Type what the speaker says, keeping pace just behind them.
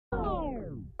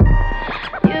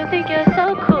You think you're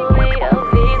so cool, you'll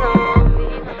be long,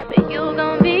 but you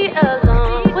gon' be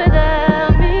alone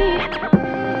without me.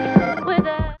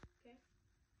 Without.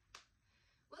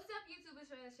 What's up, YouTube?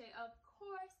 It's Raelashaa, of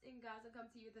course, and guys, I'll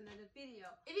come to you with another video.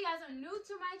 If you guys are new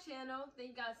to my channel,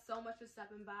 thank you guys so much for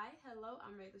stopping by. Hello,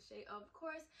 I'm Raelashaa, of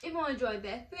course. If you enjoyed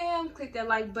that film, click that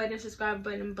like button and subscribe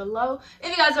button below. If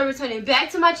you guys are returning back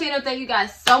to my channel, thank you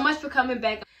guys so much for coming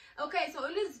back. Okay, so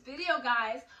in this video,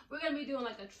 guys, we're going to be doing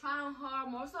like a try on haul,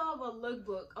 more so of a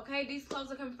lookbook, okay? These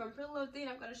clothes are coming from PRETTYLITTLETHING.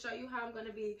 I'm going to show you how I'm going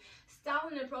to be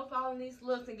styling and profiling these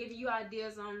looks and giving you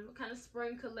ideas on what kind of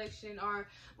spring collection or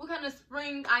what kind of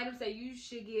spring items that you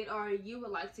should get or you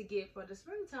would like to get for the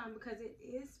springtime, because it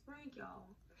is spring, y'all.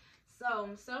 So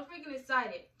I'm so freaking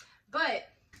excited. But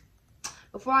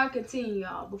before I continue,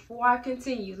 y'all,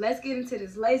 let's get into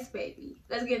this lace, baby.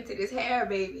 Let's get into this hair,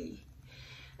 baby.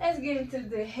 Let's get into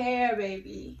the hair,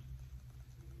 baby.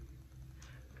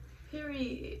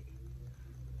 Period.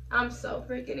 I'm so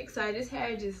freaking excited. This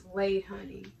hair just laid,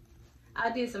 honey. I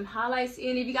did some highlights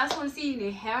in it. If you guys want to see any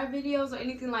hair videos or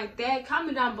anything like that,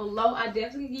 comment down below. I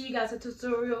definitely give you guys a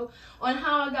tutorial on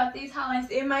how I got these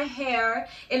highlights in my hair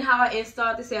and how I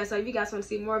installed this hair. So if you guys want to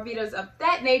see more videos of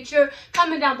that nature,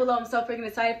 comment down below. I'm so freaking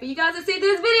excited for you guys to see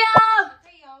this video.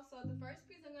 Hey y'all, so the first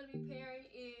piece I'm going to be pairing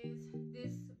is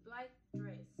this black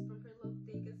dress from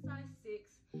PRETTYLITTLETHING. It's size 6.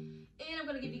 And I'm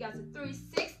going to give you guys a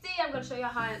 360. I'm going to show you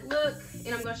how it looks.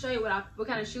 And I'm going to show you what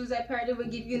kind of shoes I paired it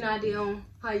with. Give you an idea on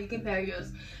how you can pair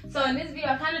yours. So in this video,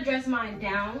 I kind of dressed mine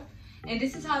down. And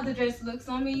this is how the dress looks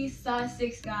on me. Size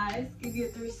 6, guys. Give you a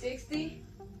 360.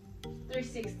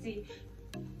 360.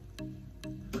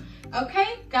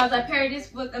 Okay, guys, I paired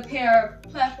this with a pair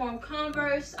of platform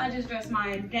Converse. I just dressed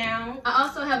mine down. I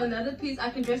also have another piece I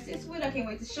can dress this with. I can't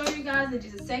wait to show you guys in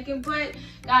just a second. But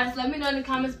guys, let me know in the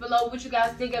comments below what you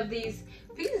guys think of these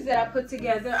pieces that I put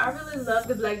together. I really love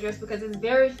the black dress because it's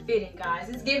very fitting, guys.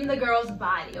 It's giving the girl's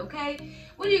body, okay?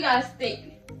 What do you guys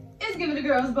think? It's giving the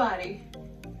girl's body.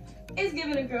 It's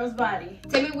giving a girl's body.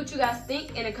 Tell me what you guys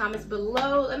think in the comments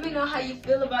below. Let me know how you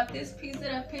feel about this piece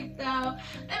that I picked out.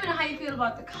 Let me know how you feel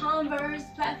about the Converse,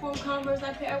 platform Converse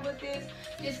I paired with this.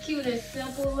 This cute and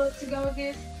simple look to go with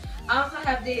this. I also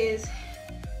have this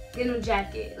denim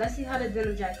jacket. Let's see how the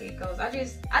denim jacket goes. I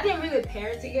didn't really pair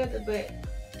it together, but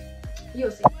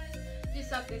you'll see. Just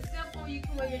something simple. You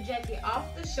can wear your jacket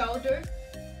off the shoulder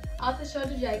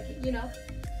jacket, you know.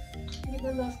 Give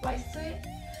a little spice to it.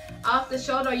 Off the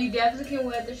shoulder, you definitely can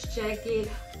wear this jacket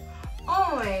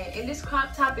on. And this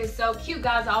crop top is so cute,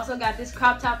 guys. I also got this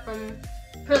crop top from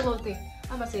PRETTYLITTLETHING.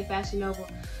 I'm gonna say Fashion Nova.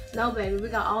 No, baby, we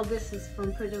got all this is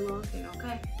from PRETTYLITTLETHING,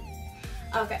 okay?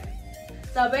 Okay.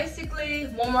 So basically,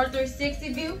 one more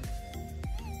 360 view.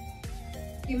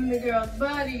 Giving the girl's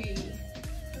body.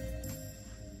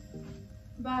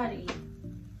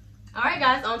 Alright,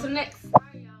 guys, on to the next.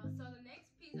 Alright, y'all. So the next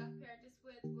piece I paired this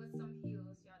with some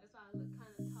heels, y'all. That's why I look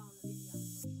kind of tall in the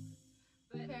video.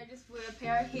 But I paired this with a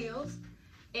pair of heels.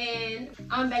 And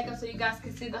I'm back up so you guys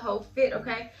can see the whole fit,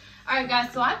 okay? Alright,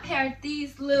 guys, so I paired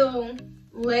these little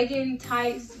legging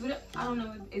tights. I don't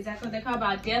know exactly what they're called, but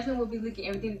I definitely will be linking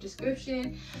everything in the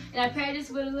description. And I paired this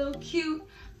with a little cute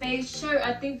beige shirt.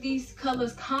 I think these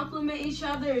colors complement each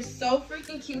other. It's so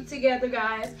freaking cute together,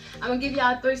 guys. I'm gonna give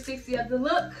y'all a 360 of the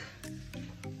look.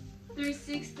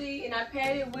 360, and I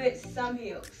paired it with some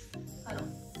heels. Hold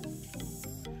on.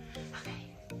 Okay.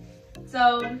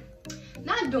 So,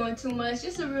 not doing too much,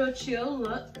 just a real chill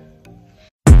look.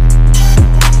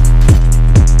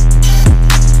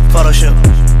 Photoshop.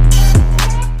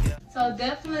 So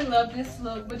definitely love this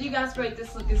look. What do you guys rate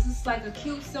this look? This is like a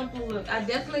cute, simple look. I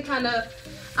definitely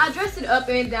I dressed it up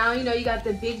and down. You know, you got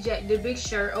the big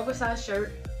shirt, oversized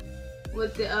shirt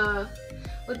with the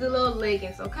little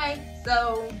leggings, okay?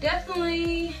 So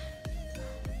definitely,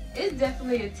 it's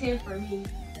definitely a 10 for me.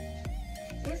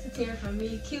 It's a 10 for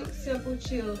me. Cute, simple,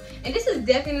 chill. And this is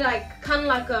definitely like kind of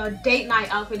like a date night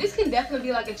outfit. This can definitely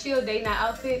be like a chill date night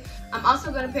outfit. I'm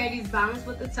also gonna pair these bottoms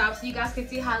with the top so you guys can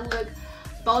see how it look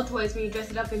both ways when you dress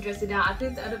it up and dress it down. I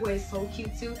think the other way is so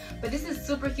cute too, but this is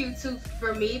super cute too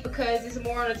for me because it's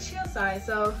more on the chill side.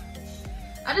 So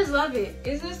I just love it.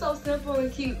 It's just so simple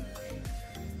and cute.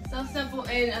 So simple.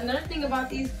 And another thing about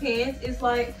these pants is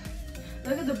like,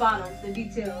 look at the bottom, the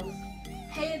details.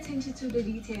 Pay attention to the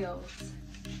details.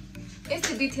 It's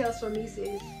the details for me,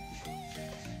 sis.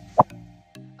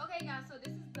 Okay, guys, so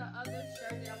this is the other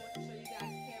shirt that I want to show you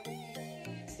guys pair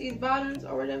with these bottoms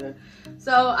or whatever.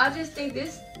 So I just think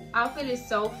this outfit is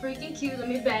so freaking cute. Let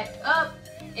me back up.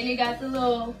 And it got the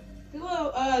little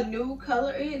nude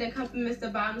color in it that complements the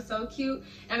bottom. So cute.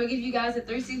 And I'm gonna give you guys a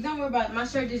 360. Don't worry about it. My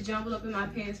shirt just jumbled up in my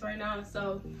pants right now.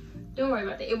 So don't worry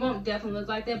about that. It won't definitely look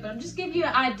like that, but I'm just giving you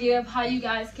an idea of how you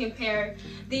guys can pair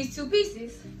these two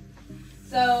pieces.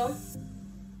 So,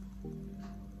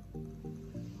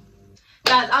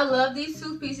 guys, I love these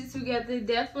two pieces together.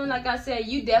 Definitely, like I said,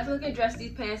 you definitely can dress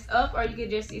these pants up or you can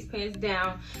dress these pants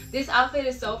down. This outfit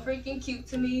is so freaking cute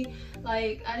to me.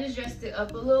 Like, I just dressed it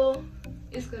up a little.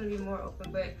 It's gonna be more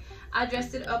open, but I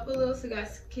dressed it up a little so you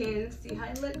guys can see how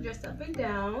I look dressed up and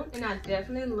down. And I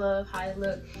definitely love how I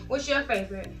look. What's your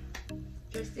favorite?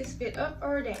 Dress this fit up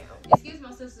or down? Excuse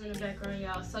my sister in the background,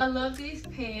 y'all. So I love these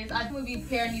pants. I would be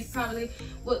pairing these probably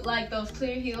with like those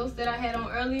clear heels that I had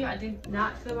on earlier. I did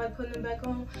not feel like putting them back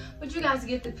on, but you guys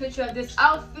get the picture of this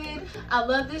outfit. I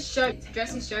love this shirt. It's a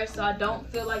dressy shirt, so I don't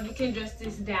feel like you can dress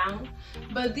this down.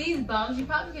 But these bottoms, you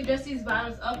probably can dress these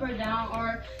bottoms up or down,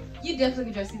 or you definitely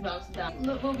can dress these bottoms down.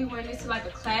 Look, we'll be wearing this to like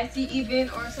a classy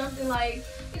event or something like,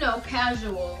 you know,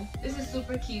 casual. This is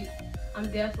super cute. I'm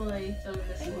definitely filming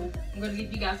this one. I'm gonna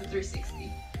give you guys a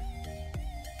 360.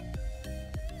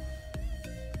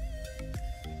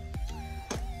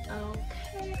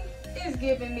 Okay, it's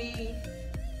giving me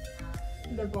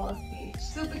the boss bitch.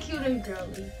 Super cute and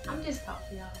girly. I'm just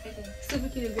talking, y'all. Okay. Super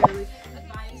cute and girly.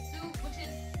 My suit, which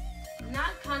is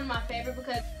not kind of my favorite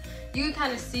because you can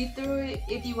kind of see through it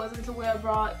if you wasn't to wear a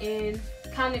bra, and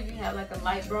kind of if you have like a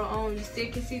light bra on, you still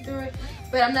can see through it.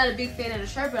 But I'm not a big fan of the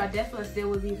shirt, but I definitely still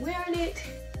would be wearing it.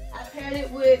 I paired it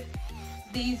with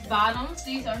these bottoms.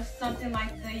 These are something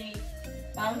like the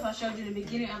bottoms I showed you in the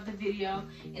beginning of the video,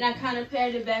 and I kind of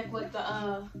paired it back with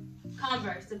the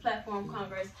Converse, the platform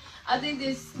Converse. I think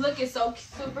this look is so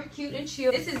super cute and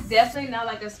chill. This is definitely not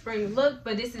like a spring look,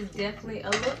 but this is definitely a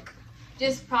look.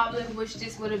 Just probably wish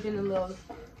this would have been a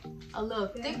little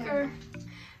thicker.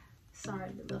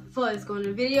 Sorry, the fuzz going in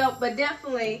the video, but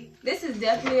definitely, this is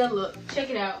definitely a look.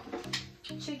 Check it out.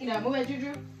 Check it out. Move at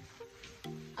Juju.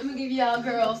 I'm gonna give y'all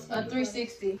girls a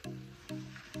 360.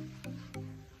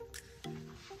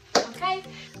 Okay,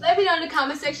 let me know in the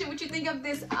comment section what you think of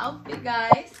this outfit,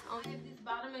 guys. I have this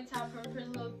bottom and top for a pretty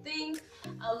little thing.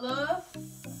 I love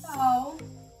how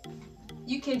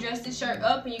you can dress this shirt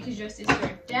up and you can dress this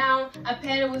shirt down. I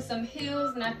paired it with some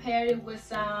heels and I paired it with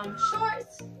some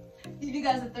shorts. Give you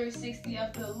guys a 360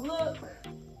 of the look.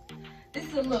 This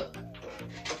is a look.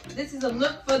 This is a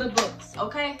look for the books,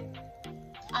 okay?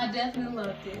 I definitely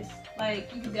love this. Like,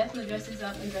 you can definitely dress this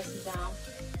up and dress it down.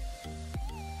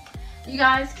 You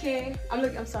guys can,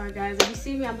 I'm sorry guys, if you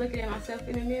see me, I'm looking at myself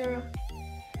in the mirror.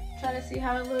 Trying to see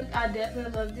how I look. I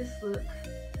definitely love this look.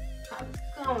 How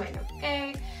it's going,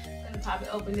 okay? I'm gonna probably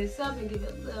open this up and give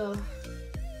it a little,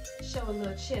 show a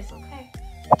little chest, okay?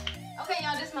 Okay,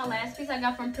 y'all, this is my last piece I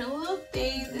got from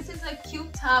PRETTYLITTLETHING. This is a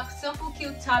cute top, simple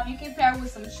cute top. You can pair with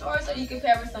some shorts or you can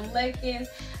pair with some leggings.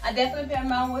 I definitely pair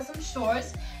mine with some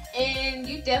shorts. And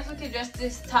you definitely can dress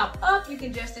this top up, you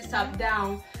can dress this top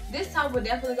down. This top would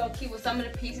definitely go cute with some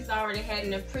of the pieces I already had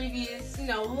in the previous, you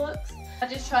know, looks. I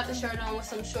just tried the shirt on with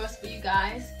some shorts for you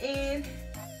guys. And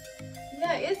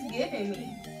yeah, it's giving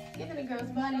me. Giving the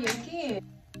girl's body again.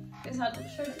 This is how the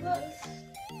shirt looks.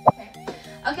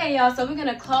 Okay, y'all, so we're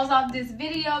gonna close off this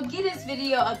video. Give this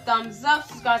video a thumbs up.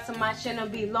 Subscribe to my channel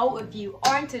below if you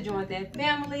aren't, to join that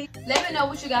family. Let me know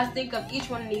what you guys think of each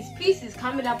one of these pieces.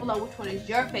 Comment down below which one is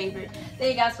your favorite.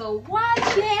 Thank you guys for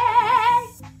watching.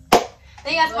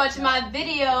 Thank you guys for watching my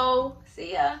video.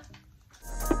 See ya.